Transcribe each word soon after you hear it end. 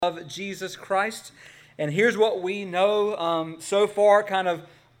of Jesus Christ. And here's what we know so far, kind of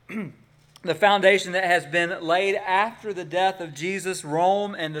the foundation that has been laid after the death of Jesus.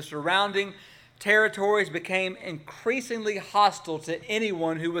 Rome and the surrounding territories became increasingly hostile to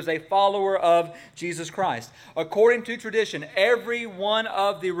anyone who was a follower of Jesus Christ. According to tradition, every one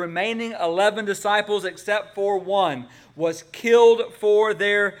of the remaining 11 disciples, except for one, was killed for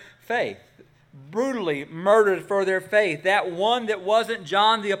their faith. Brutally murdered for their faith. That one that wasn't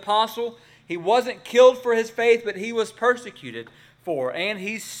John the Apostle, he wasn't killed for his faith, but he was persecuted for, and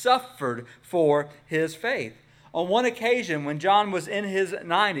he suffered for his faith. On one occasion, when John was in his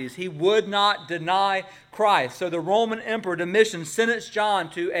 90s, he would not deny Christ. So the Roman Emperor Domitian sentenced John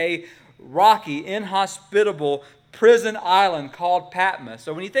to a rocky, inhospitable prison island called Patmos.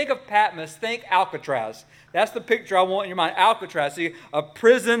 So when you think of Patmos, think Alcatraz. That's the picture I want in your mind, Alcatraz. See, a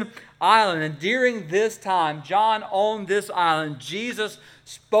prison island. And during this time, John on this island, Jesus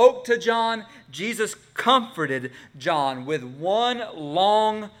spoke to John. Jesus comforted John with one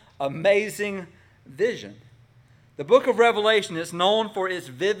long, amazing vision. The book of Revelation is known for its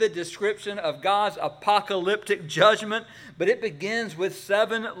vivid description of God's apocalyptic judgment, but it begins with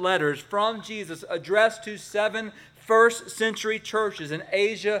 7 letters from Jesus addressed to 7 first-century churches in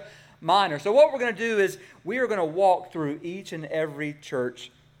Asia Minor. So what we're going to do is we are going to walk through each and every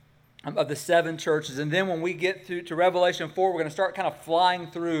church of the 7 churches. And then when we get to Revelation 4, we're going to start kind of flying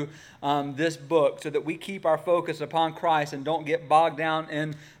through this book so that we keep our focus upon Christ and don't get bogged down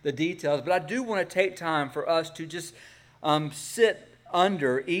in the details. But I do want to take time for us to just sit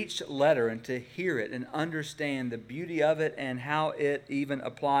under each letter and to hear it and understand the beauty of it and how it even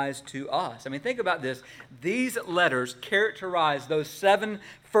applies to us. I mean, think about this. These letters characterize those 7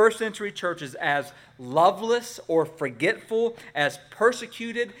 first-century churches as loveless or forgetful, as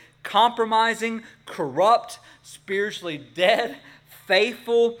persecuted, compromising, corrupt, spiritually dead,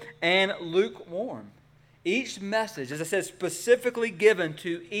 faithful, and lukewarm. Each message, as I said, specifically given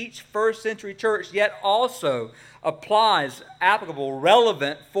to each first-century church, yet also applies, applicable,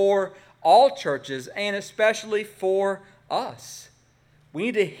 relevant for all churches, and especially for us. We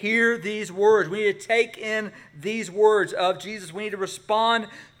need to hear these words. We need to take in these words of Jesus. We need to respond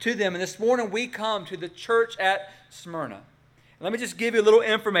to them. And this morning we come to the church at Smyrna. And let me just give you a little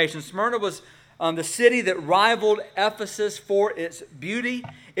information. Smyrna was the city that rivaled Ephesus for its beauty.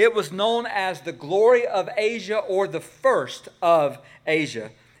 It was known as the glory of Asia, or the first of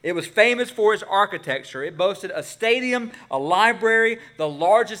Asia. It was famous for its architecture. It boasted a stadium, a library, the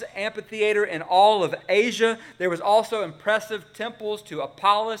largest amphitheater in all of Asia. There was also impressive temples to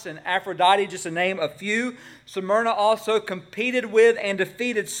Apollos and Aphrodite, just to name a few. Smyrna also competed with and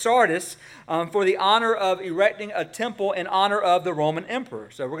defeated Sardis for the honor of erecting a temple in honor of the Roman emperor.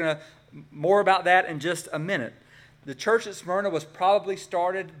 So we're going to more about that in just a minute. The church at Smyrna was probably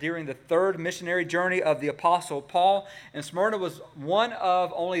started during the 3rd missionary journey of the Apostle Paul, and Smyrna was one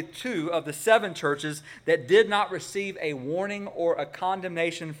of only 2 of the 7 churches that did not receive a warning or a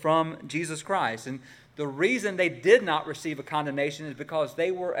condemnation from Jesus Christ. And the reason they did not receive a condemnation is because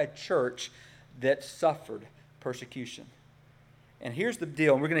they were a church that suffered persecution. And here's the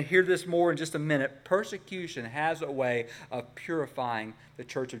deal, and we're going to hear this more in just a minute. Persecution has a way of purifying the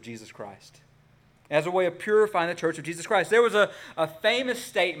church of Jesus Christ. As a way of purifying the church of Jesus Christ. There was a famous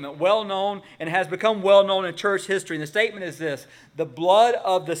statement, well known, and has become well known in church history. And the statement is this: the blood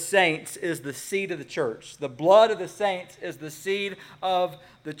of the saints is the seed of the church. The blood of the saints is the seed of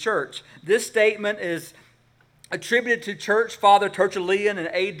the church. This statement is attributed to Church Father Tertullian in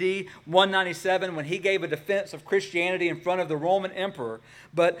AD 197 when he gave a defense of Christianity in front of the Roman emperor.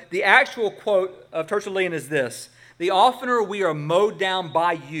 But the actual quote of Tertullian is this: the oftener we are mowed down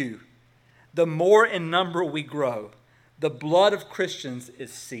by you, the more in number we grow. The blood of Christians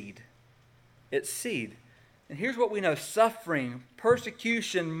is seed. It's seed. And here's what we know. Suffering,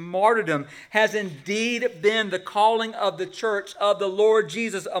 persecution, martyrdom has indeed been the calling of the church of the Lord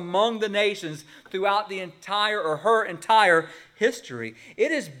Jesus among the nations throughout the entire, or her entire history.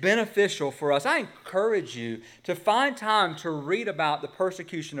 It is beneficial for us. I encourage you to find time to read about the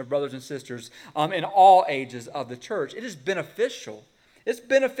persecution of brothers and sisters in all ages of the church. It is beneficial. It's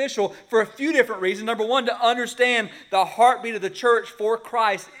beneficial for a few different reasons. Number one, to understand the heartbeat of the church for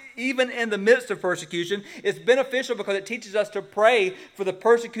Christ, even in the midst of persecution. It's beneficial because it teaches us to pray for the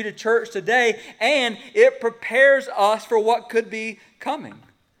persecuted church today, and it prepares us for what could be coming.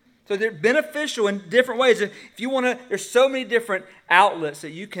 So they're beneficial in different ways. If you want to, there's so many different outlets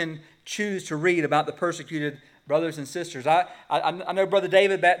that you can choose to read about the persecuted brothers and sisters. I know Brother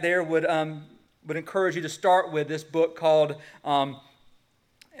David back there would encourage you to start with this book called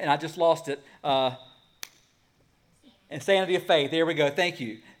and I just lost it. Insanity of Faith. There we go. Thank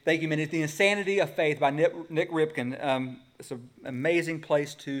you. thank you, man. It's The Insanity of Faith by Nick Ripken. It's an amazing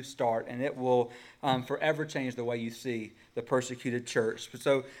place to start, and it will forever change the way you see the persecuted church.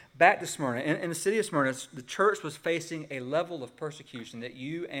 So back to Smyrna. In the city of Smyrna, the church was facing a level of persecution that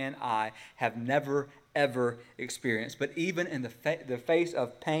you and I have never, ever experienced. But even in the face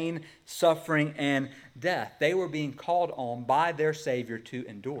of pain, suffering, and death, they were being called on by their Savior to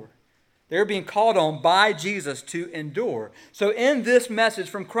endure. They're being called on by Jesus to endure. So in this message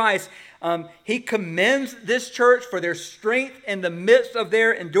from Christ, he commends this church for their strength in the midst of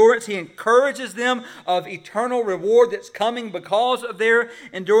their endurance. He encourages them of eternal reward that's coming because of their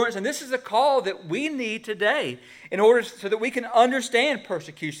endurance. And this is a call that we need today in order so that we can understand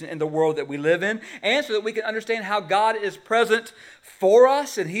persecution in the world that we live in, and so that we can understand how God is present for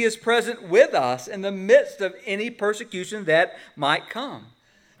us and he is present with us in the midst of any persecution that might come.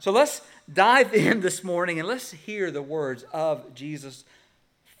 So let's dive in this morning and let's hear the words of Jesus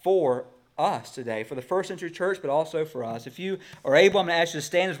for us today, for the first century church, but also for us. If you are able, I'm going to ask you to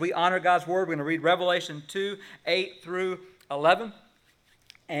stand as we honor God's word. We're going to read Revelation 2, 8 through 11.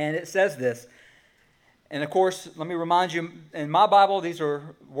 And it says this. And of course, let me remind you, in my Bible, these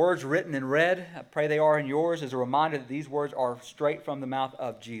are words written in red. I pray they are in yours as a reminder that these words are straight from the mouth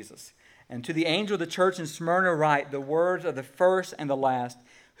of Jesus. And to the angel of the church in Smyrna write the words of the first and the last,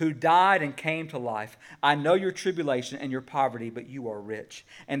 who died and came to life. I know your tribulation and your poverty, but you are rich.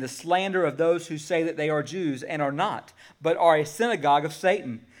 And the slander of those who say that they are Jews and are not, but are a synagogue of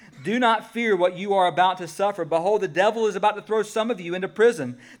Satan. Do not fear what you are about to suffer. Behold, the devil is about to throw some of you into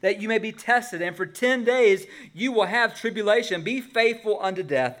prison, that you may be tested. And for 10 days you will have tribulation. Be faithful unto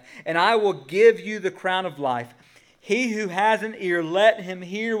death, and I will give you the crown of life. He who has an ear, let him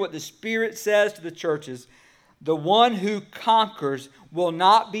hear what the Spirit says to the churches. The one who conquers will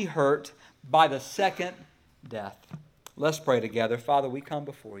not be hurt by the second death. Let's pray together. Father, we come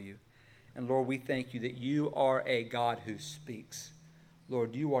before you. And Lord, we thank you that you are a God who speaks.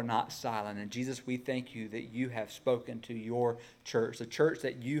 Lord, you are not silent. And Jesus, we thank you that you have spoken to your church, the church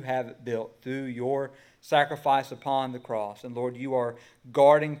that you have built through your sacrifice upon the cross. And Lord, you are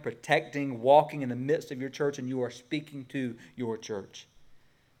guarding, protecting, walking in the midst of your church, and you are speaking to your church.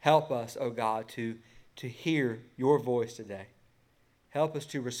 Help us, oh God, to hear your voice today. Help us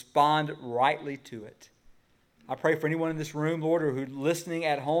to respond rightly to it. I pray for anyone in this room, Lord, or who's listening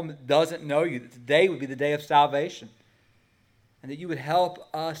at home that doesn't know you, that today would be the day of salvation. And that you would help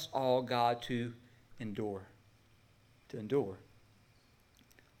us all, God, to endure. To endure.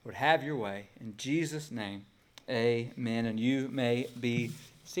 Lord, have your way. In Jesus' name, amen. And you may be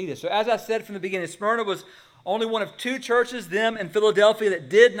seated. So as I said from the beginning, Smyrna was only one of two churches, them in Philadelphia, that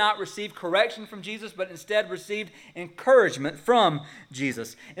did not receive correction from Jesus, but instead received encouragement from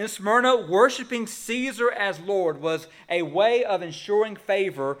Jesus. In Smyrna, worshiping Caesar as Lord was a way of ensuring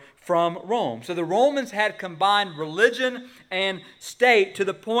favor from Rome. So the Romans had combined religion and state to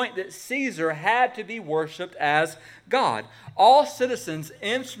the point that Caesar had to be worshiped as God. All citizens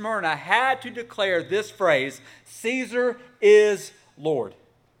in Smyrna had to declare this phrase, Caesar is Lord.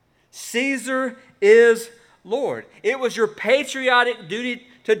 Caesar is Lord. It was your patriotic duty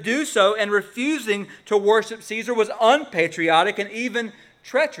to do so, and refusing to worship Caesar was unpatriotic and even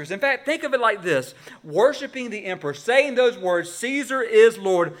treacherous. In fact, think of it like this. Worshiping the emperor, saying those words, Caesar is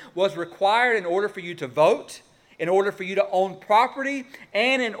Lord, was required in order for you to vote, in order for you to own property,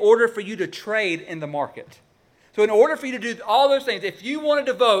 and in order for you to trade in the market. So in order for you to do all those things, if you wanted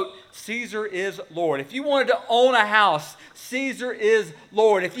to vote, Caesar is Lord. If you wanted to own a house, Caesar is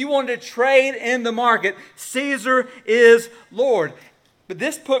Lord. If you wanted to trade in the market, Caesar is Lord. But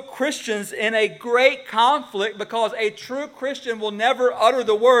this put Christians in a great conflict, because a true Christian will never utter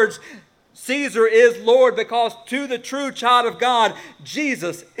the words, Caesar is Lord, because to the true child of God,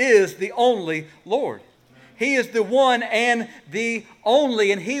 Jesus is the only Lord. He is the one and the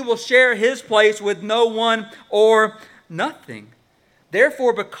only, and he will share his place with no one or nothing.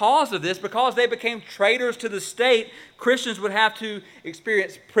 Therefore, because of this, because they became traitors to the state, Christians would have to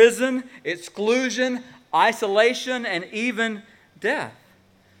experience prison, exclusion, isolation, and even death.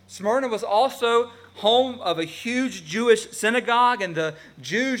 Smyrna was also home of a huge Jewish synagogue, and the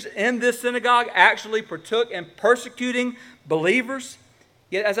Jews in this synagogue actually partook in persecuting believers.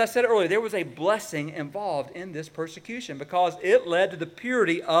 Yet, as I said earlier, there was a blessing involved in this persecution because it led to the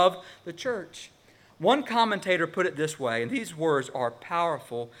purity of the church. One commentator put it this way, and these words are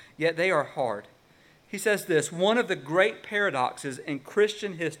powerful, yet they are hard. He says this, one of the great paradoxes in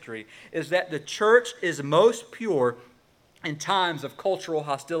Christian history is that the church is most pure in times of cultural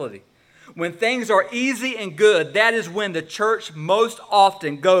hostility. When things are easy and good, that is when the church most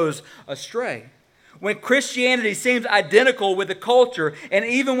often goes astray. when Christianity seems identical with the culture, and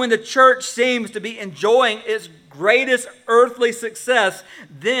even when the church seems to be enjoying its greatest earthly success,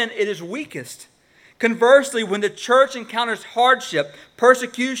 then it is weakest. Conversely, when the church encounters hardship,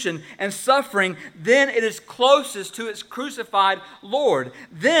 persecution, and suffering, then it is closest to its crucified Lord.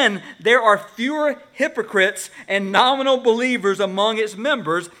 Then there are fewer hypocrites and nominal believers among its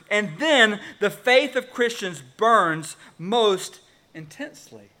members, and then the faith of Christians burns most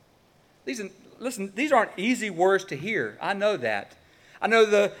intensely. Listen, these aren't easy words to hear. I know that. I know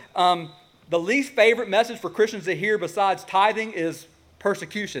the least favorite message for Christians to hear besides tithing is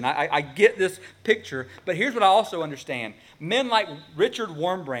persecution. I get this picture, but here's what I also understand. Men like Richard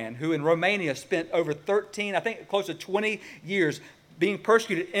Wurmbrand, who in Romania spent over 13, I think close to 20 years being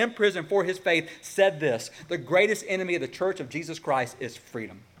persecuted in prison for his faith, said this: the greatest enemy of the Church of Jesus Christ is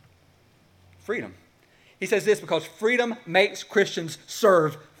freedom. Freedom. He says this because freedom makes Christians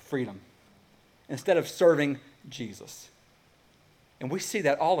serve freedom instead of serving Jesus. And we see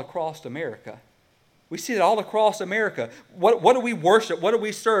that all across America. We see it all across America. What do we worship? What do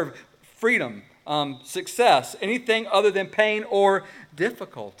we serve? Freedom, success, anything other than pain or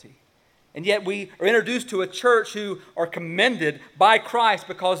difficulty. And yet we are introduced to a church who are commended by Christ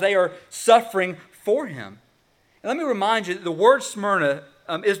because they are suffering for Him. And let me remind you that the word Smyrna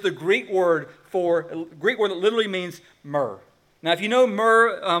is the Greek word that literally means myrrh. Now, if you know,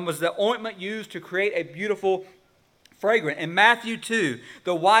 myrrh was the ointment used to create a beautiful fragrance. In Matthew 2,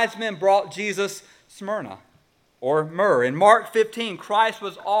 the wise men brought Jesus Smyrna, or myrrh. In Mark 15, Christ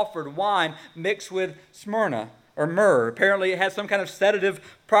was offered wine mixed with Smyrna, or myrrh. Apparently, it had some kind of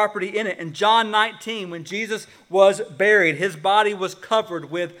sedative property in it. In John 19, when Jesus was buried, his body was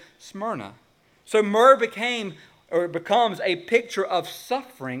covered with Smyrna. So myrrh becomes a picture of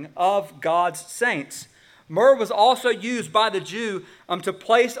suffering of God's saints. Myrrh was also used by the Jew to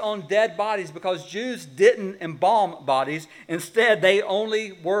place on dead bodies because Jews didn't embalm bodies. Instead, they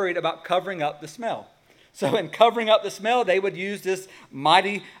only worried about covering up the smell. So in covering up the smell, they would use this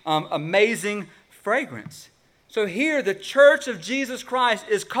mighty, amazing fragrance. So here, the church of Jesus Christ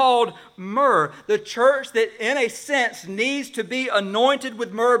is called myrrh. The church that, in a sense, needs to be anointed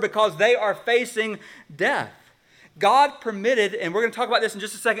with myrrh because they are facing death. God permitted, and we're going to talk about this in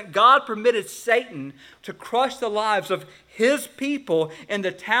just a second, God permitted Satan to crush the lives of his people in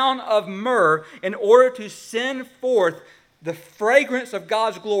the town of Myrrh in order to send forth the fragrance of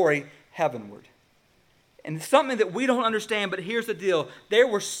God's glory heavenward. And it's something that we don't understand, but here's the deal. There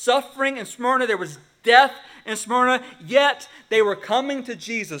was suffering in Smyrna, there was death in Smyrna, yet they were coming to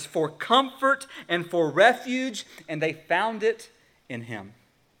Jesus for comfort and for refuge, and they found it in Him.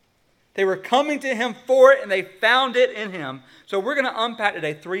 They were coming to Him for it, and they found it in Him. So we're going to unpack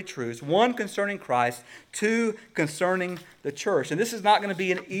today 3 truths. 1, concerning Christ. 2, concerning the church. And this is not going to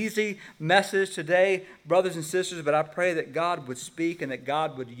be an easy message today, brothers and sisters, but I pray that God would speak and that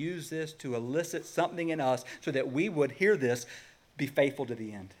God would use this to elicit something in us so that we would hear this, be faithful to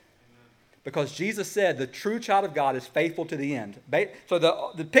the end. Because Jesus said the true child of God is faithful to the end. So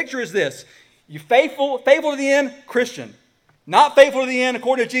the picture is this. You faithful to the end, Christian. Not faithful to the end,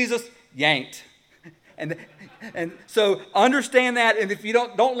 according to Jesus, yanked. And so understand that, and if you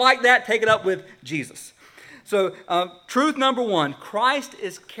don't like that, take it up with Jesus. So truth number 1, Christ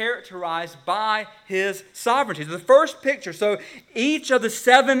is characterized by His sovereignty. The first picture, so each of the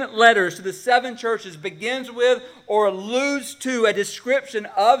 7 letters to the 7 churches begins with or alludes to a description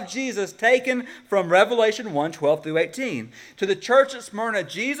of Jesus taken from Revelation 1:12 through 18. To the church at Smyrna,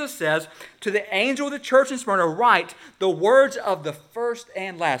 Jesus says, to the angel of the church in Smyrna, write the words of the first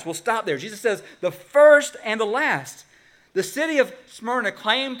and last. We'll stop there. Jesus says, the first and the last. The city of Smyrna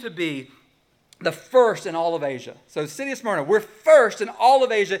claimed to be the first in all of Asia. So the city of Smyrna, we're first in all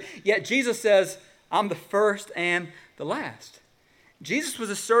of Asia, yet Jesus says, I'm the first and the last. Jesus was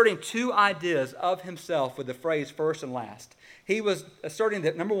asserting 2 ideas of Himself with the phrase first and last. He was asserting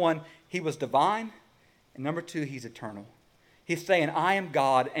that, number 1, He was divine, and number 2, He's eternal. He's saying, I am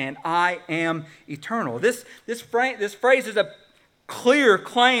God and I am eternal. This phrase is a clear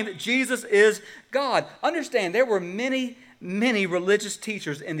claim that Jesus is God. Understand, there were many religious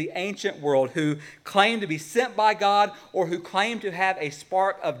teachers in the ancient world who claimed to be sent by God or who claimed to have a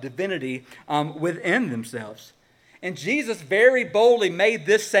spark of divinity within themselves. And Jesus very boldly made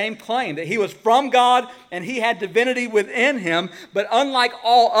this same claim, that He was from God and He had divinity within Him, but unlike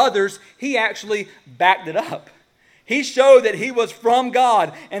all others, He actually backed it up. He showed that He was from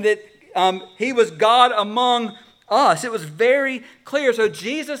God and that He was God among us. It was very clear. So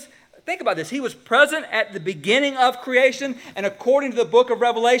Jesus, think about this. He was present at the beginning of creation, and according to the book of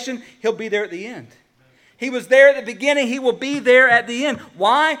Revelation, He'll be there at the end. He was there at the beginning. He will be there at the end.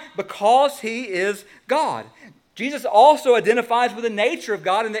 Why? Because he is God. Jesus also identifies with the nature of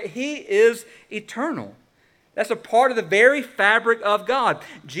God in that he is eternal. That's a part of the very fabric of God.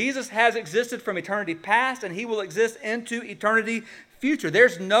 Jesus has existed from eternity past, and he will exist into eternity future.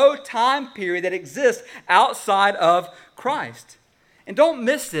 There's no time period that exists outside of Christ. And don't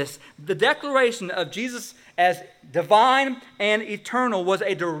miss this. The declaration of Jesus as divine and eternal was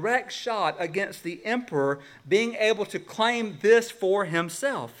a direct shot against the emperor being able to claim this for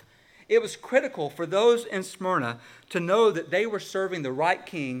himself. It was critical for those in Smyrna to know that they were serving the right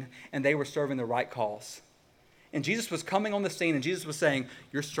king and they were serving the right cause. And Jesus was coming on the scene, and Jesus was saying,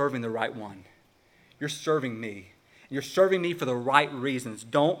 you're serving the right one. You're serving me. You're serving me for the right reasons.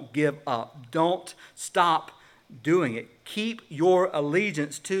 Don't give up. Don't stop doing it. Keep your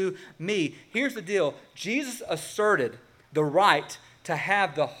allegiance to me. Here's the deal. Jesus asserted the right to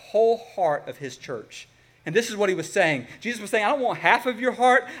have the whole heart of his church. And this is what he was saying. Jesus was saying, I don't want half of your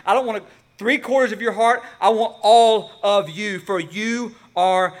heart. I don't want 3/4 of your heart. I want all of you, for you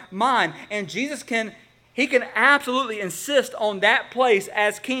are mine. And Jesus can absolutely insist on that place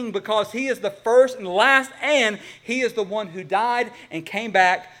as king because he is the first and the last, and he is the one who died and came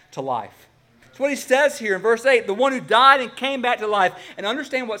back to life. That's what he says here in verse 8, the one who died and came back to life. And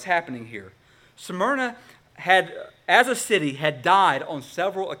understand what's happening here. Smyrna had, as a city, had died on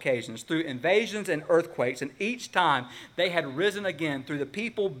several occasions through invasions and earthquakes. And each time they had risen again through the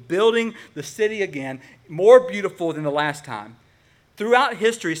people building the city again, more beautiful than the last time. Throughout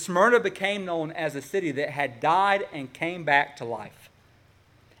history, Smyrna became known as a city that had died and came back to life.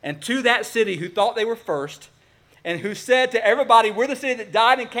 And to that city who thought they were first and who said to everybody, we're the city that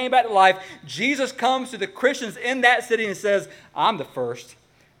died and came back to life, Jesus comes to the Christians in that city and says, I'm the first,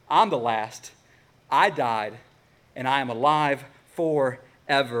 I'm the last, I died, and I am alive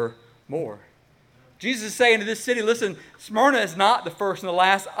forevermore. Jesus is saying to this city, listen, Smyrna is not the first and the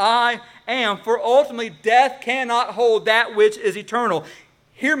last. I am, for ultimately death cannot hold that which is eternal.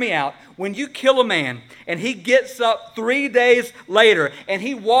 Hear me out. When you kill a man and he gets up 3 days later and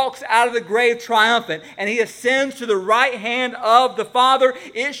he walks out of the grave triumphant and he ascends to the right hand of the Father,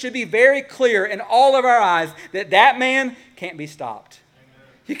 it should be very clear in all of our eyes that that man can't be stopped.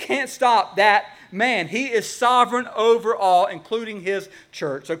 You can't stop that man. He is sovereign over all, including his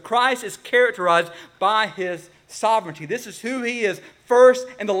church. So Christ is characterized by his sovereignty. This is who he is, first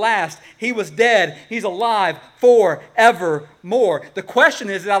and the last. He was dead. He's alive forevermore. The question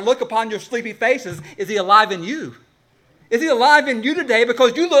is, as I look upon your sleepy faces, is he alive in you? Is he alive in you today?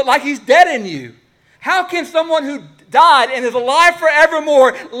 Because you look like he's dead in you. How can someone who died and is alive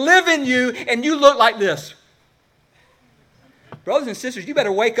forevermore live in you and you look like this? Brothers and sisters, you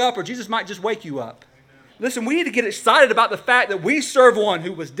better wake up or Jesus might just wake you up. Listen, we need to get excited about the fact that we serve one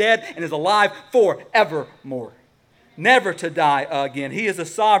who was dead and is alive forevermore. Never to die again. He is a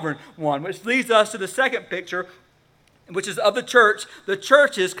sovereign one, which leads us to the second picture, which is of the church. The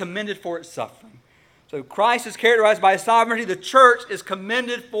church is commended for its suffering. So Christ is characterized by his sovereignty. The church is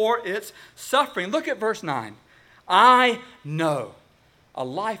commended for its suffering. Look at verse 9. I know. A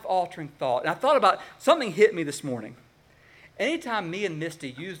life-altering thought. And I thought about, something hit me this morning. Anytime me and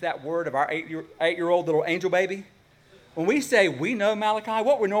Misty use that word of our 8-year-old little angel baby, when we say we know Malachi,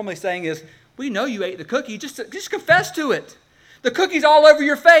 what we're normally saying is, we know you ate the cookie, just confess to it. The cookie's all over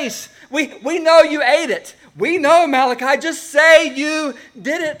your face. We know you ate it. We know, Malachi, just say you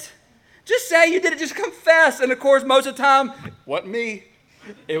did it. Just say you did it, just confess. And of course, most of the time, it wasn't me.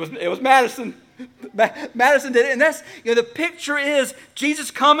 It was Madison. Madison did it. And that's, the picture is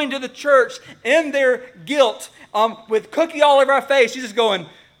Jesus coming to the church in their guilt, with cookie all over our face. She's just going,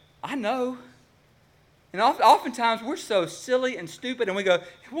 I know. And oftentimes we're so silly and stupid and we go,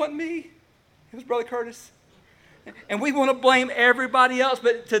 it wasn't me. It was Brother Curtis. And we want to blame everybody else.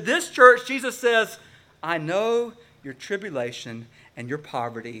 But to this church, Jesus says, I know your tribulation and your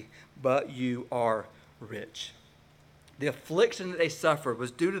poverty, but you are rich. The affliction that they suffered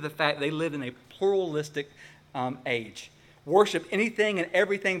was due to the fact they lived in a pluralistic age. Worship anything and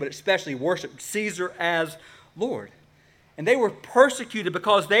everything, but especially worship Caesar as Lord. And they were persecuted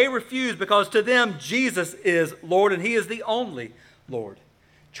because they refused, because to them Jesus is Lord and he is the only Lord.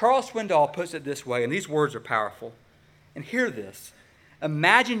 Charles Swindoll puts it this way, and these words are powerful. And hear this.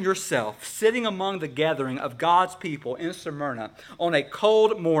 Imagine yourself sitting among the gathering of God's people in Smyrna on a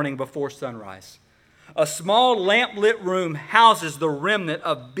cold morning before sunrise. A small lamp-lit room houses the remnant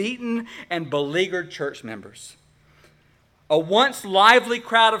of beaten and beleaguered church members. A once lively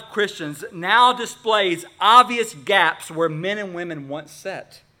crowd of Christians now displays obvious gaps where men and women once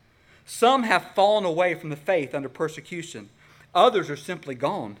sat. Some have fallen away from the faith under persecution. Others are simply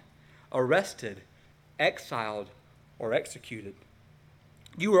gone, arrested, exiled or executed.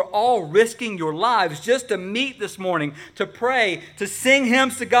 You are all risking your lives just to meet this morning, to pray, to sing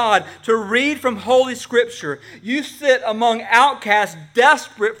hymns to God, to read from Holy Scripture. You sit among outcasts,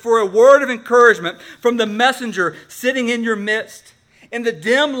 desperate for a word of encouragement from the messenger sitting in your midst. In the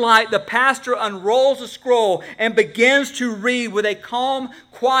dim light, the pastor unrolls a scroll and begins to read with a calm,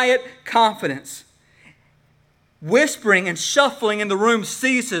 quiet confidence. Whispering and shuffling in the room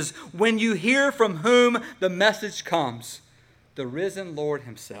ceases when you hear from whom the message comes. The risen Lord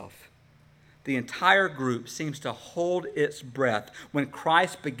himself. The entire group seems to hold its breath when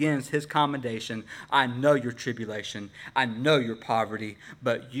Christ begins his commendation. I know your tribulation. I know your poverty,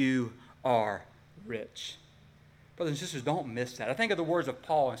 but you are rich. Brothers and sisters, don't miss that. I think of the words of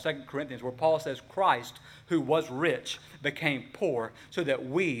Paul in 2 Corinthians where Paul says, Christ, who was rich, became poor so that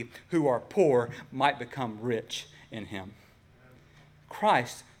we who are poor might become rich in him.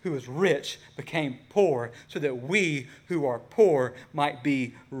 Christ, who is rich, became poor so that we who are poor might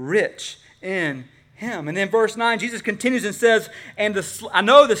be rich in him. And then verse 9, Jesus continues and says, I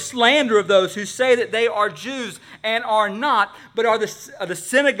know the slander of those who say that they are Jews and are not, but are the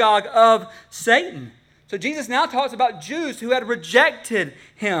synagogue of Satan. So Jesus now talks about Jews who had rejected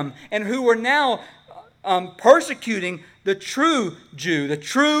him and who were now persecuting the true Jew, the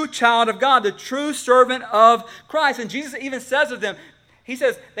true child of God, the true servant of Christ. And Jesus even says of them, he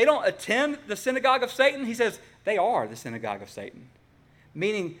says, they don't attend the synagogue of Satan. He says, they are the synagogue of Satan.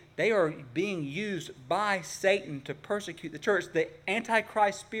 Meaning they are being used by Satan to persecute the church. The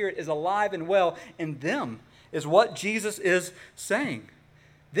Antichrist spirit is alive and well in them, is what Jesus is saying.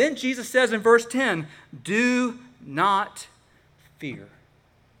 Then Jesus says in verse 10, do not fear.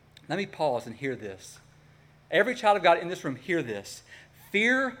 Let me pause and hear this. Every child of God in this room, hear this.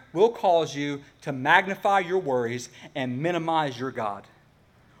 Fear will cause you to magnify your worries and minimize your God.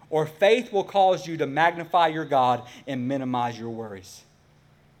 Or faith will cause you to magnify your God and minimize your worries.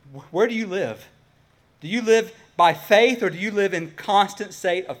 Where do you live? Do you live by faith or do you live in constant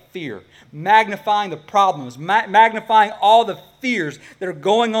state of fear? Magnifying the problems, magnifying all the fears that are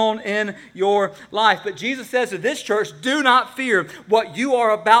going on in your life. But Jesus says to this church, do not fear what you are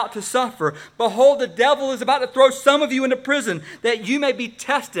about to suffer. Behold, the devil is about to throw some of you into prison that you may be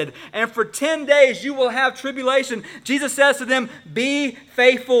tested. And for 10 days you will have tribulation. Jesus says to them, be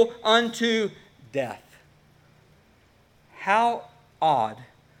faithful unto death. How odd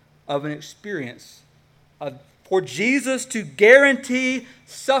of an experience for Jesus to guarantee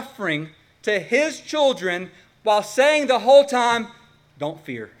suffering to his children while saying the whole time, don't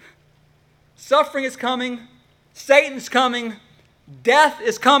fear. Suffering is coming. Satan's coming. Death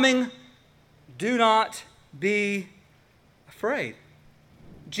is coming. Do not be afraid.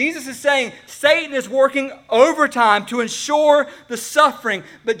 Jesus is saying Satan is working overtime to ensure the suffering.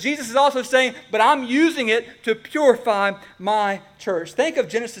 But Jesus is also saying, but I'm using it to purify my church. Think of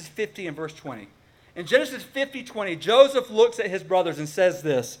Genesis 50 and verse 20. In Genesis 50:20, Joseph looks at his brothers and says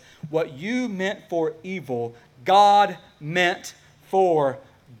this, what you meant for evil, God meant for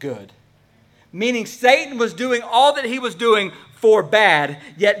good. Meaning Satan was doing all that he was doing for bad,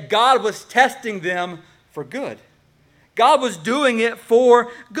 yet God was testing them for good. God was doing it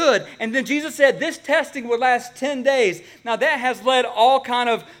for good. And then Jesus said this testing would last 10 days. Now that has led all kind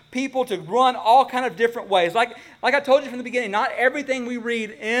of people to run all kind of different ways. Like I told you from the beginning, not everything we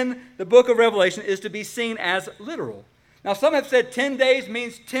read in the book of Revelation is to be seen as literal. Now some have said 10 days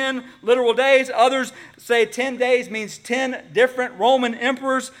means 10 literal days. Others say 10 days means 10 different Roman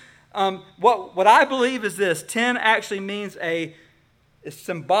emperors. What I believe is this. 10 actually means is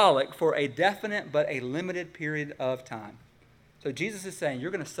symbolic for a definite but a limited period of time. So Jesus is saying you're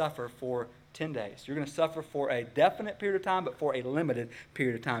going to suffer for 10 days. You're going to suffer for a definite period of time, but for a limited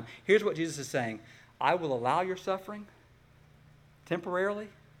period of time. Here's what Jesus is saying. I will allow your suffering temporarily,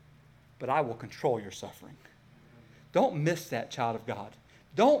 but I will control your suffering. Don't miss that, child of God.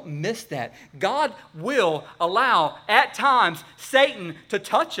 Don't miss that. God will allow, at times, Satan to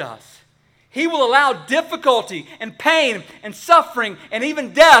touch us. He will allow difficulty and pain and suffering and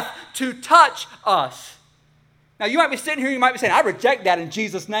even death to touch us. Now, you might be sitting here, you might be saying, I reject that in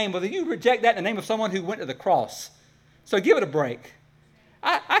Jesus' name. Well, you reject that in the name of someone who went to the cross. So give it a break.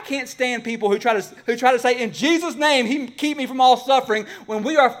 I can't stand people who try to say, in Jesus' name, He keep me from all suffering, when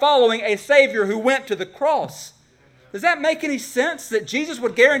we are following a Savior who went to the cross. Does that make any sense that Jesus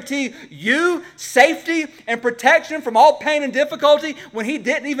would guarantee you safety and protection from all pain and difficulty when He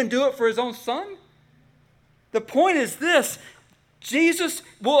didn't even do it for His own Son? The point is this. Jesus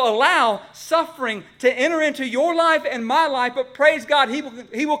will allow suffering to enter into your life and my life, but praise God,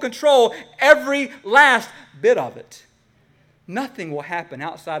 He will control every last bit of it. Nothing will happen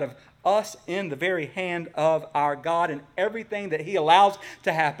outside of us in the very hand of our God, and everything that He allows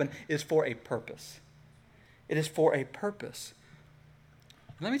to happen is for a purpose. It is for a purpose.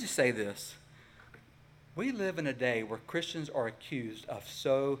 Let me just say this. We live in a day where Christians are accused of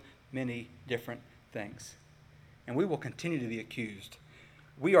so many different things, and we will continue to be accused.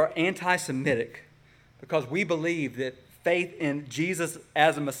 We are anti-Semitic because we believe that faith in Jesus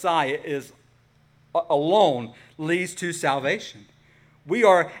as a Messiah is alone leads to salvation. We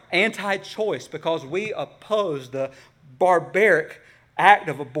are anti-choice because we oppose the barbaric act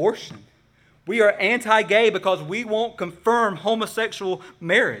of abortion. We are anti-gay because we won't confirm homosexual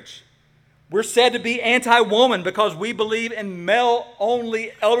marriage. We're said to be anti-woman because we believe in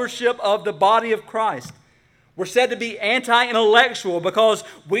male-only eldership of the body of Christ. We're said to be anti-intellectual because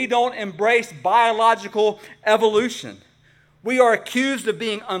we don't embrace biological evolution. We are accused of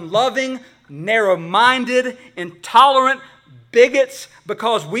being unloving, narrow-minded, intolerant bigots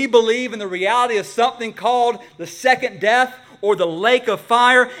because we believe in the reality of something called the second death or the lake of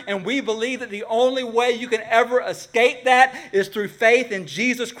fire, and we believe that the only way you can ever escape that is through faith in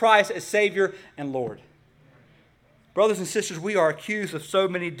Jesus Christ as Savior and Lord. Brothers and sisters, we are accused of so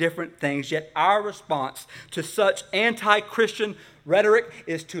many different things, yet our response to such anti-Christian rhetoric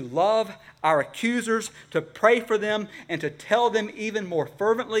is to love our accusers, to pray for them, and to tell them even more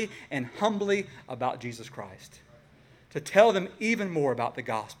fervently and humbly about Jesus Christ. To tell them even more about the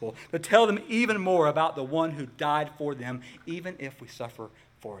gospel, to tell them even more about the one who died for them, even if we suffer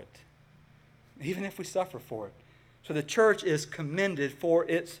for it. Even if we suffer for it. So the church is commended for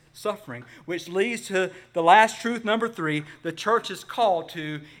its suffering, which leads to the last truth, number 3. The church is called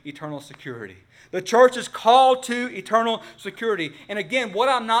to eternal security. The church is called to eternal security. And again, what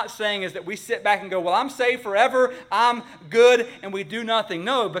I'm not saying is that we sit back and go, well, I'm saved forever, I'm good, and we do nothing.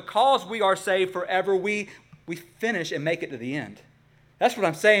 No, because we are saved forever, we finish and make it to the end. That's what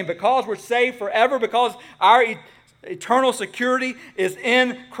I'm saying. Because we're saved forever, because our eternal security is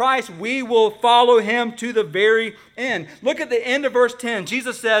in Christ, we will follow Him to the very end. Look at the end of verse 10.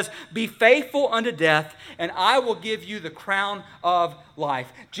 Jesus says, "Be faithful unto death, and I will give you the crown of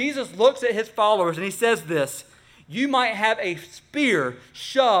life." Jesus looks at His followers and He says this, "You might have a spear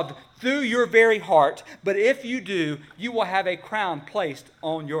shoved through your very heart, but if you do, you will have a crown placed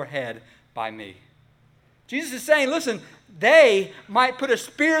on your head by me." Jesus is saying, listen, they might put a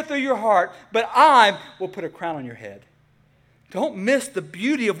spear through your heart, but I will put a crown on your head. Don't miss the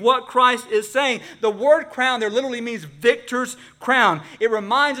beauty of what Christ is saying. The word crown there literally means victor's crown. It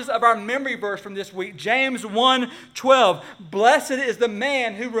reminds us of our memory verse from this week, James 1:12. "Blessed is the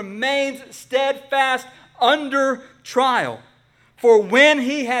man who remains steadfast under trial. For when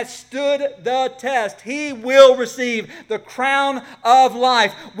he has stood the test, he will receive the crown of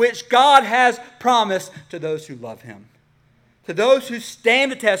life, which God has promised to those who love Him." To those who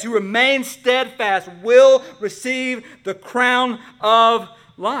stand the test, who remain steadfast, will receive the crown of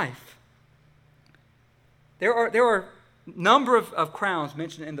life. There are a number of crowns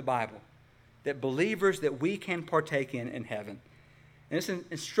mentioned in the Bible that believers that we can partake in heaven. And it's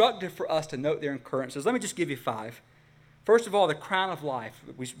instructive for us to note their occurrences. Let me just give you 5. First of all, the crown of life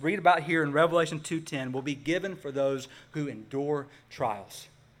we read about here in Revelation 2:10 will be given for those who endure trials,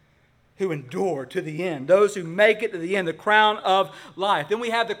 who endure to the end, those who make it to the end, the crown of life. Then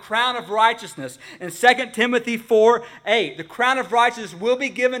we have the crown of righteousness in 2 Timothy 4:8. The crown of righteousness will be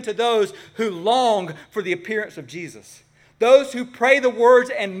given to those who long for the appearance of Jesus. Those who pray the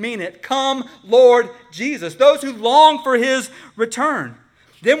words and mean it, "Come, Lord Jesus." Those who long for His return.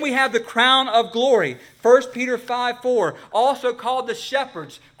 Then we have the crown of glory, 1 Peter 5:4, also called the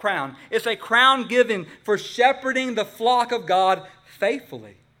shepherd's crown. It's a crown given for shepherding the flock of God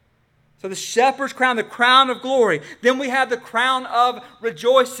faithfully. So the shepherd's crown, the crown of glory. Then we have the crown of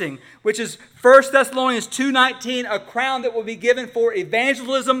rejoicing, which is 1 Thessalonians 2:19, a crown that will be given for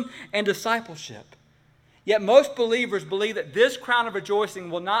evangelism and discipleship. Yet most believers believe that this crown of rejoicing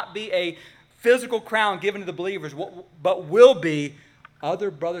will not be a physical crown given to the believers, but will be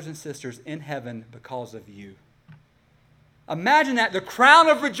other brothers and sisters in heaven because of you. Imagine that. The crown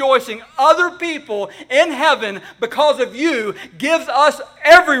of rejoicing, other people in heaven because of you, gives us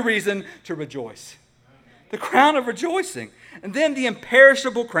every reason to rejoice. The crown of rejoicing. And then the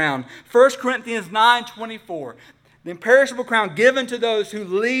imperishable crown, 1 Corinthians 9:24. The imperishable crown given to those who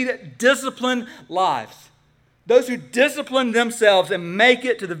lead disciplined lives. Those who discipline themselves and make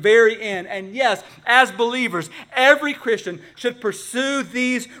it to the very end. And yes, as believers, every Christian should pursue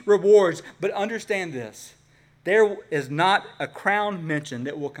these rewards. But understand this. There is not a crown mentioned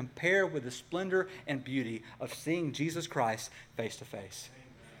that will compare with the splendor and beauty of seeing Jesus Christ face to face.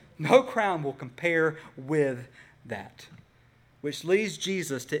 No crown will compare with that. which leads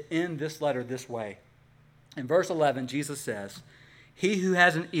Jesus to end this letter this way. In verse 11, Jesus says, "He who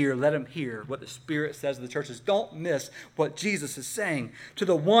has an ear, let him hear what the Spirit says to the churches." Don't miss what Jesus is saying. To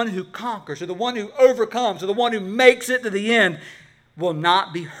the one who conquers, to the one who overcomes, to the one who makes it to the end, will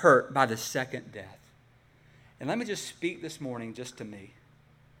not be hurt by the second death. And let me just speak this morning just to me.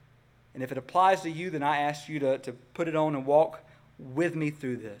 And if it applies to you, then I ask you to put it on and walk with me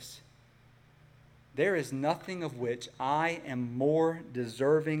through this. There is nothing of which I am more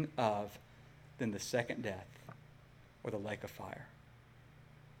deserving of than the second death or the lake of fire.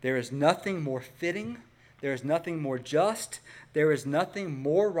 There is nothing more fitting, there is nothing more just, there is nothing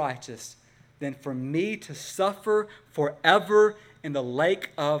more righteous than for me to suffer forever in the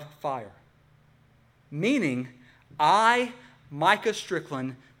lake of fire. Meaning, I, Micah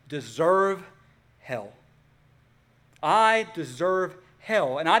Strickland, deserve hell. I deserve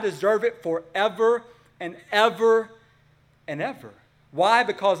hell, and I deserve it forever and ever and ever. Why?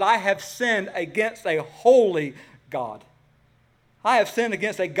 Because I have sinned against a holy God. I have sinned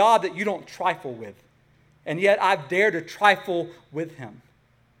against a God that you don't trifle with, and yet I've dared to trifle with him.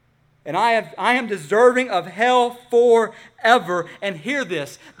 And I am deserving of hell forever. And hear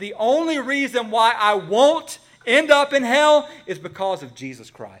this, the only reason why I won't end up in hell is because of Jesus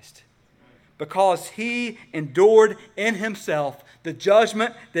Christ. Because he endured in himself the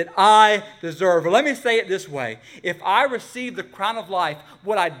judgment that I deserve. Or let me say it this way. If I receive the crown of life,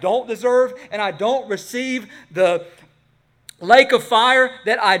 what I don't deserve, and I don't receive the lake of fire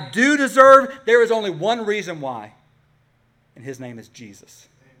that I do deserve, there is only one reason why. And his name is Jesus.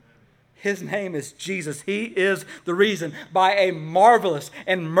 His name is Jesus. He is the reason. By a marvelous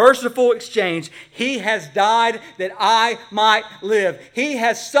and merciful exchange, he has died that I might live. He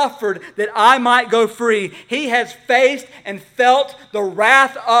has suffered that I might go free. He has faced and felt the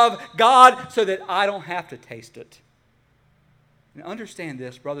wrath of God so that I don't have to taste it. And understand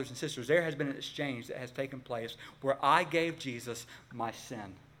this, brothers and sisters, there has been an exchange that has taken place where I gave Jesus my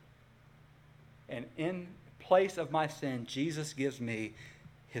sin. And in place of my sin, Jesus gives me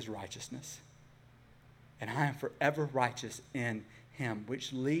his righteousness. And I am forever righteous in him,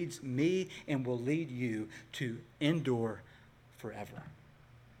 which leads me and will lead you to endure forever.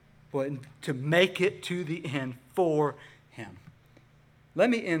 But to make it to the end for him. Let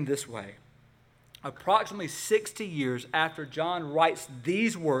me end this way. Approximately 60 years after John writes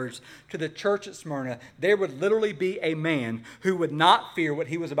these words to the church at Smyrna, there would literally be a man who would not fear what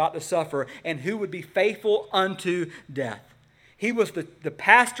he was about to suffer and who would be faithful unto death. He was the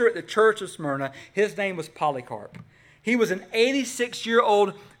pastor at the church of Smyrna. His name was Polycarp. He was an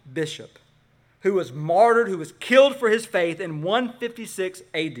 86-year-old bishop who was martyred, who was killed for his faith in 156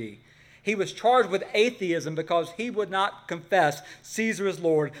 AD. He was charged with atheism because he would not confess Caesar is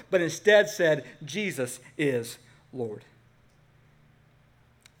Lord, but instead said, Jesus is Lord.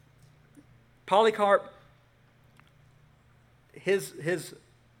 Polycarp, his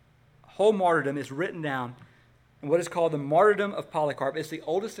whole martyrdom is written down in what is called the Martyrdom of Polycarp. It's the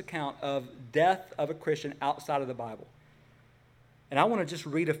oldest account of death of a Christian outside of the Bible. And I want to just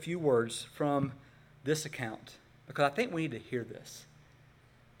read a few words from this account because I think we need to hear this.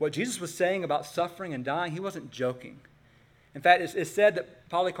 What Jesus was saying about suffering and dying, he wasn't joking. In fact, it's said that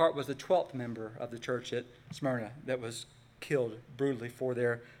Polycarp was the 12th member of the church at Smyrna that was killed brutally for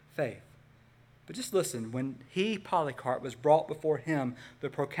their faith. But just listen, when Polycarp, was brought before him,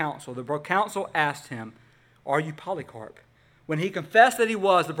 the proconsul asked him, "Are you Polycarp?" When he confessed that he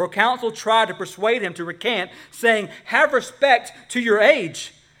was, the proconsul tried to persuade him to recant, saying, "Have respect to your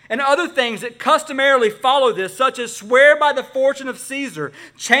age," and other things that customarily follow this, such as swear by the fortune of Caesar,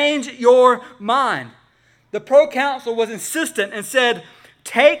 change your mind. The proconsul was insistent and said,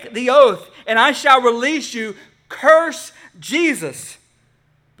 "Take the oath, and I shall release you. Curse Jesus."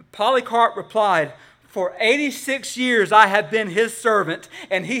 But Polycarp replied, "For 86 years I have been his servant,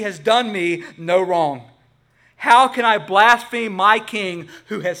 and he has done me no wrong. How can I blaspheme my king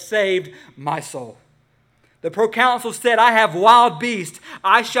who has saved my soul?" The proconsul said, "I have wild beasts.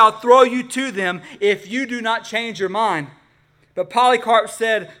 I shall throw you to them if you do not change your mind." But Polycarp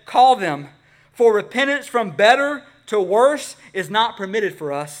said, "Call them, for repentance from better to worse is not permitted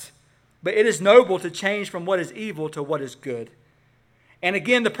for us, but it is noble to change from what is evil to what is good." And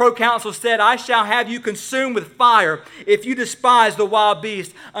again the proconsul said, "I shall have you consumed with fire if you despise the wild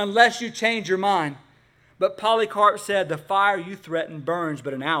beast, unless you change your mind." But Polycarp said, "The fire you threaten burns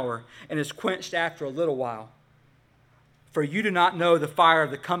but an hour and is quenched after a little while. For you do not know the fire of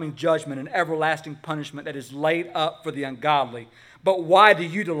the coming judgment and everlasting punishment that is laid up for the ungodly. But why do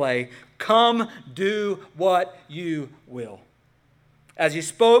you delay? Come, do what you will." As he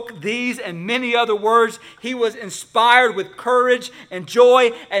spoke these and many other words, he was inspired with courage and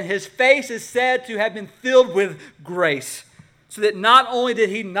joy, and his face is said to have been filled with grace. So that not only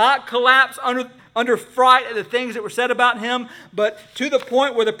did he not collapse under fright at the things that were said about him, but to the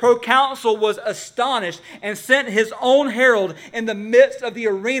point where the proconsul was astonished and sent his own herald in the midst of the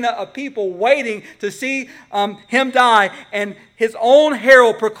arena of people waiting to see him die. And his own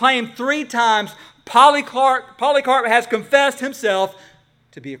herald proclaimed 3 times, Polycarp has confessed himself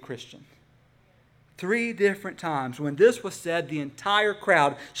to be a Christian. 3 different times. When this was said, the entire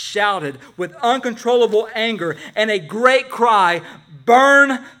crowd shouted with uncontrollable anger and a great cry,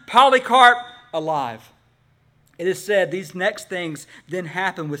 "Burn Polycarp alive." It is said these next things then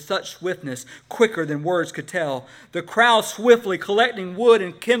happened with such swiftness, quicker than words could tell. The crowd swiftly collecting wood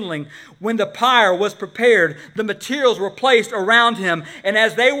and kindling. When the pyre was prepared, the materials were placed around him, and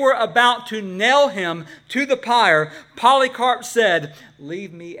as they were about to nail him to the pyre, Polycarp said,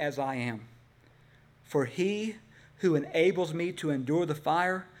 "Leave me as I am. For he who enables me to endure the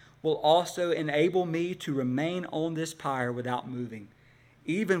fire will also enable me to remain on this pyre without moving,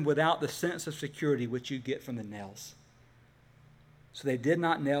 even without the sense of security which you get from the nails." So they did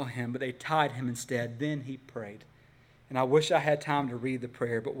not nail him, but they tied him instead. Then he prayed. And I wish I had time to read the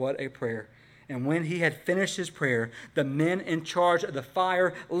prayer, but what a prayer. And when he had finished his prayer, the men in charge of the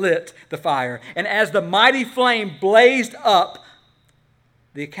fire lit the fire. And as the mighty flame blazed up,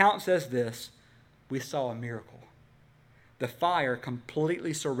 the account says this, we saw a miracle. The fire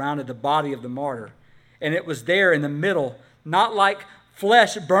completely surrounded the body of the martyr, and it was there in the middle, not like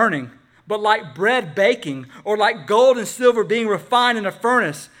flesh burning, but like bread baking, or like gold and silver being refined in a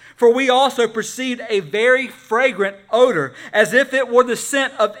furnace. For we also perceived a very fragrant odor, as if it were the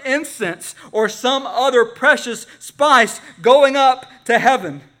scent of incense or some other precious spice going up to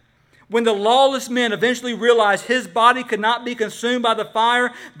heaven. When the lawless men eventually realized his body could not be consumed by the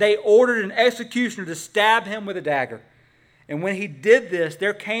fire, they ordered an executioner to stab him with a dagger. And when he did this,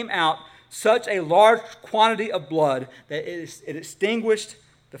 there came out such a large quantity of blood that it extinguished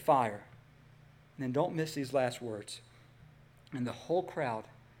the fire. And then don't miss these last words. And the whole crowd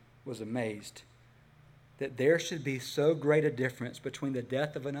was amazed that there should be so great a difference between the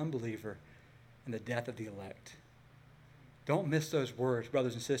death of an unbeliever and the death of the elect. Don't miss those words,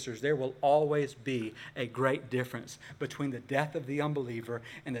 brothers and sisters. There will always be a great difference between the death of the unbeliever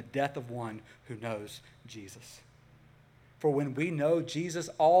and the death of one who knows Jesus. For when we know Jesus,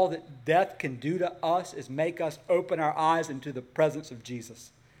 all that death can do to us is make us open our eyes into the presence of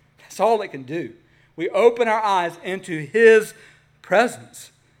Jesus. That's all it can do. We open our eyes into his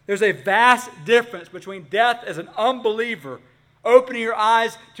presence. There's a vast difference between death as an unbeliever, opening your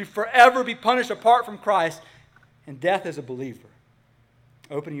eyes to forever be punished apart from Christ, and death as a believer,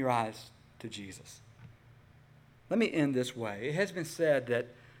 opening your eyes to Jesus. Let me end this way. It has been said that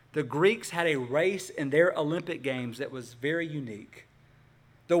the Greeks had a race in their Olympic Games that was very unique.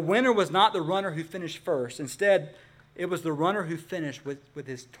 The winner was not the runner who finished first. Instead, it was the runner who finished with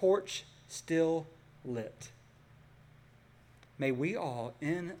his torch still lit. May we all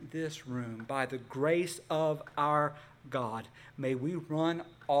in this room, by the grace of our God, may we run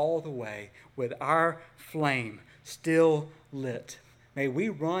all the way with our flame still lit. May we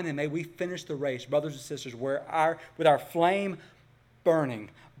run and may we finish the race, brothers and sisters, with our flame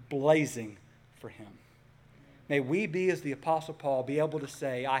burning, blazing for him. May we be, as the Apostle Paul, be able to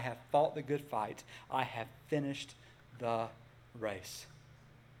say, I have fought the good fight. I have finished the race.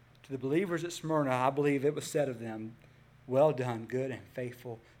 To the believers at Smyrna, I believe it was said of them, well done, good and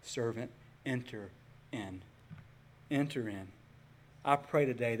faithful servant. Enter in. Enter in. I pray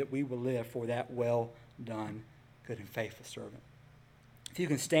today that we will live for that well done, good and faithful servant. If you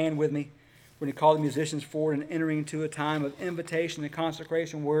can stand with me, we're going to call the musicians forward and entering into a time of invitation and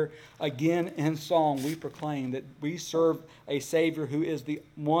consecration where, again, in song, we proclaim that we serve a Savior who is the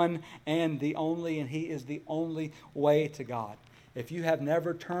one and the only, and he is the only way to God. If you have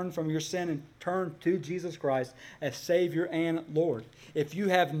never turned from your sin and turned to Jesus Christ as Savior and Lord, if you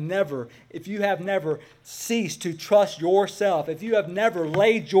have never ceased to trust yourself, if you have never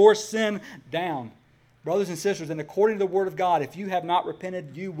laid your sin down, brothers and sisters, and according to the Word of God, if you have not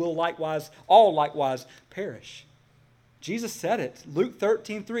repented, you will all likewise perish. Jesus said it. Luke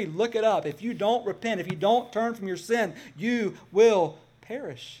 13:3. Look it up. If you don't repent, if you don't turn from your sin, you will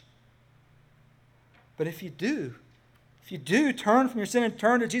perish. But if you do turn from your sin and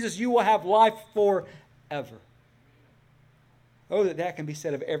turn to Jesus, you will have life forever. Oh, that can be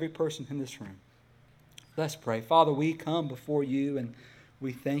said of every person in this room. Let's pray. Father, we come before you and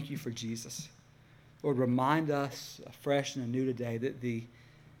we thank you for Jesus. Lord, remind us afresh and anew today that the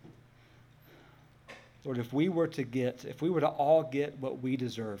Lord, if we were to all get what we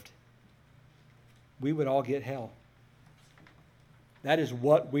deserved, we would all get hell. That is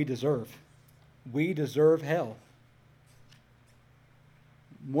what we deserve. We deserve hell.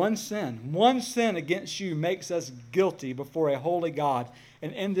 One sin against you makes us guilty before a holy God.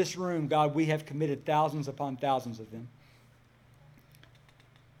 And in this room, God, we have committed thousands upon thousands of them.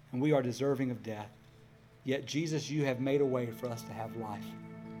 And we are deserving of death. Yet, Jesus, you have made a way for us to have life.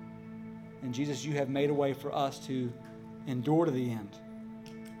 And Jesus, you have made a way for us to endure to the end.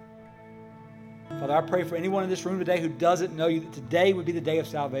 Father, I pray for anyone in this room today who doesn't know you, that today would be the day of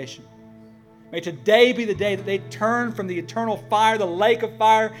salvation. May today be the day that they turn from the eternal fire, the lake of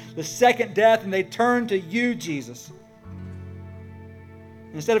fire, the second death, and they turn to you, Jesus.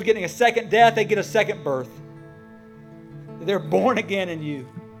 Instead of getting a second death, they get a second birth. They're born again in you.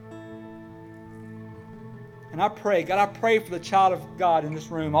 And I pray, God, I pray for the child of God in this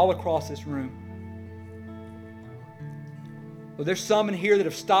room, all across this room. Well, there's some in here that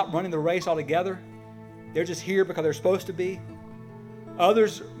have stopped running the race altogether. They're just here because they're supposed to be.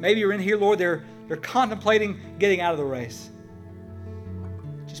 Others, maybe you're in here, Lord, they're contemplating getting out of the race.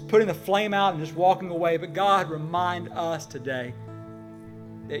 Just putting the flame out and just walking away. But God, remind us today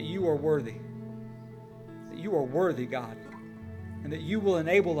that you are worthy. That you are worthy, God. And that you will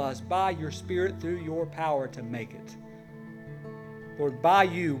enable us by your Spirit through your power to make it. Lord, by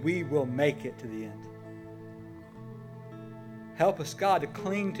you we will make it to the end. Help us, God, to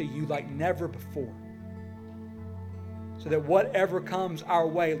cling to you like never before. So that whatever comes our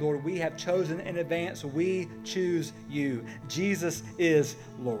way, Lord, we have chosen in advance. We choose you. Jesus is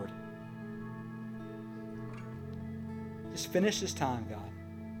Lord. Just finish this time, God.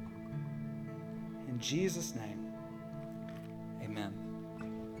 In Jesus' name, amen.